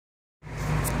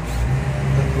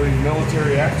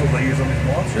military axle they use on these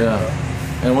monsters.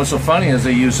 Yeah. And what's so funny is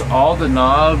they use all the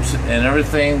knobs and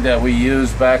everything that we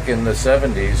used back in the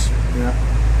 70s. Yeah.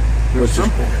 Which is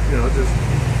simple. You know, just.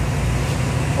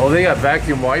 Oh, they got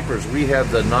vacuum wipers. We had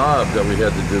the knob that we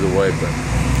had to do the wiping.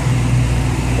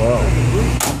 Wow.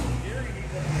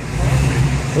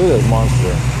 Look at this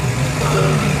monster.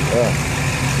 Yeah.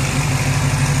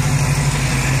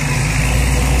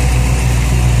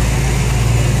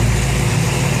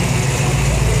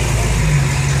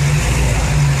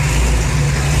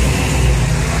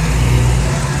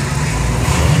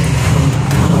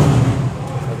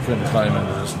 I couldn't climb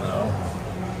into this now.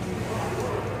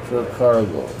 For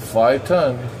cargo. 5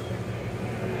 ton.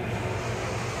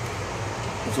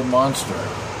 It's a monster.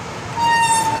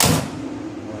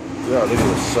 Yeah, look at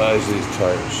the size of these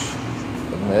tires.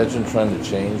 Imagine trying to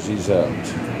change these out.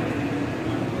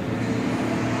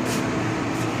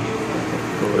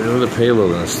 Oh, look at the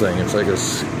payload in this thing. It's like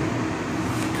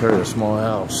carry a small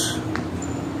house. Nice.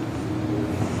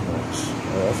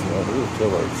 Oh, that's nice. Look at the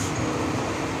pillars.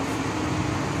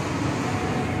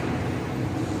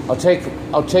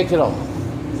 I'll take it all.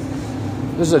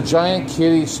 This is a giant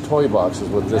kitty's toy box is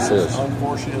what this is.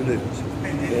 Unfortunately, it is.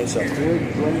 It's a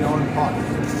big green arm pocket.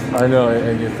 I know,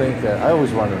 and you think that. I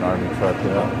always wanted an army truck, you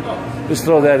know. Just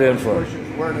throw that in for it.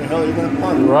 Where the hell are you going to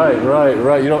park?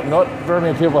 Right. You don't. Not very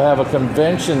many people have a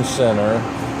convention center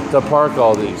to park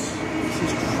all these. This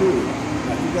is true.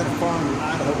 Now, if you got a farm in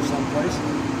Idaho someplace,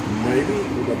 maybe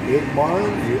with a big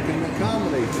barn, you can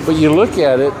accommodate it. But you look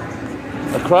at it,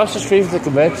 across the street from the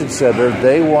convention center,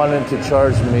 they wanted to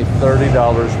charge me $30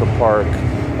 to park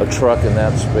a truck in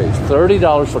that space.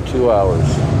 $30 for 2 hours.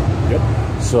 Yep.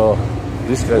 So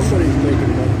these guys, somebody's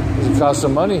making money. it costs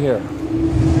some money here.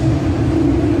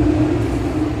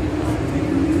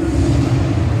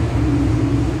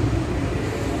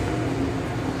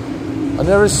 I've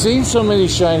never seen so many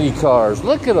shiny cars.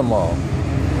 Look at them all.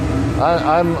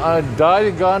 I died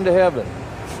and gone to heaven.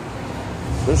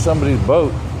 There's somebody's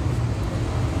boat.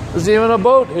 There's even a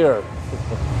boat here.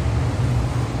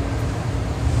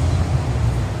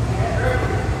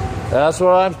 That's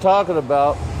what I'm talking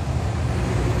about.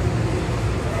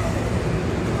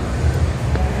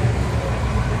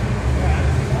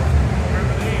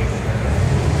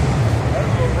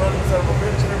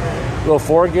 Little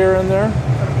 4-gear in there.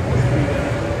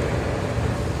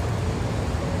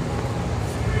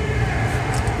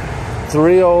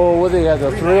 What do you have?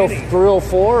 The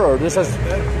 304 or this has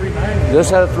 390. This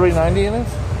had a 390 in it?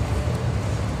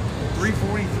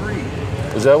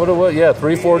 343. Is that what it was? Yeah,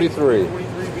 343.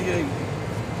 343 V8.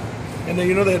 And then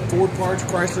you know they had Ford parts,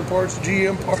 Chrysler parts,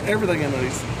 GM parts, everything in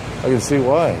these. I can see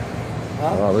why.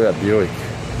 Huh? Oh, look at that Buick.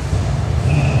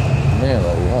 Man,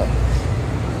 oh what?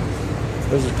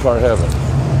 This is car heaven.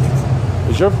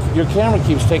 Is your camera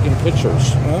keeps taking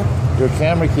pictures. Huh? Your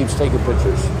camera keeps taking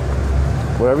pictures.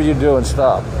 Whatever you're doing,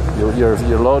 stop.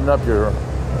 You're loading up your.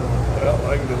 Well,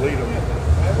 I can delete them.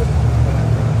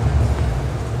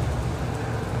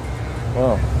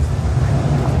 Wow.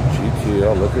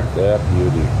 GTL, look at that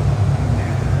beauty.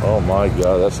 Oh my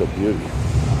God, that's a beauty.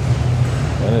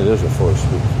 And it is a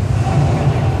 4-speed.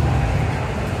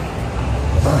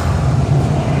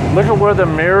 Look at where the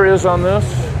mirror is on this.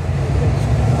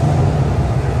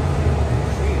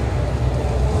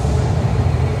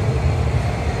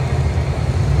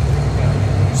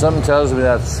 Something tells me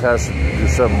that has to do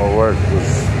something more work.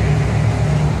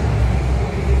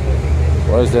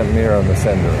 Why is that mirror on the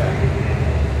fender?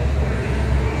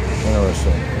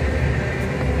 Interesting.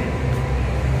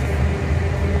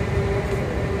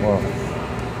 Well,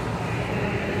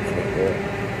 okay.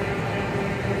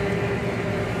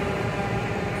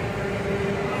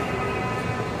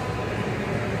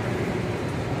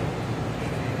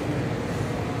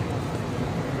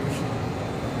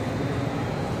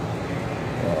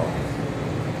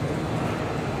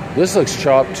 This looks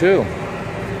chopped too.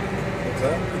 What's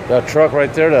that? That truck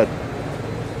right there, that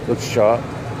looks chopped.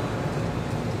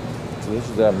 So this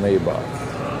is that Maybach.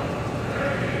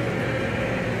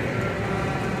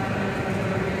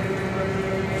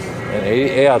 And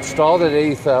 80, yeah, it's stalled at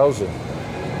 80,000.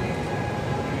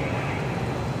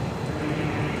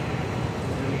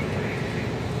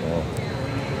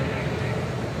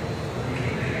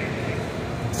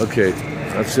 Okay,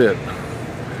 that's it.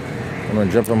 I'm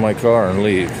gonna jump in my car and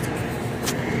leave.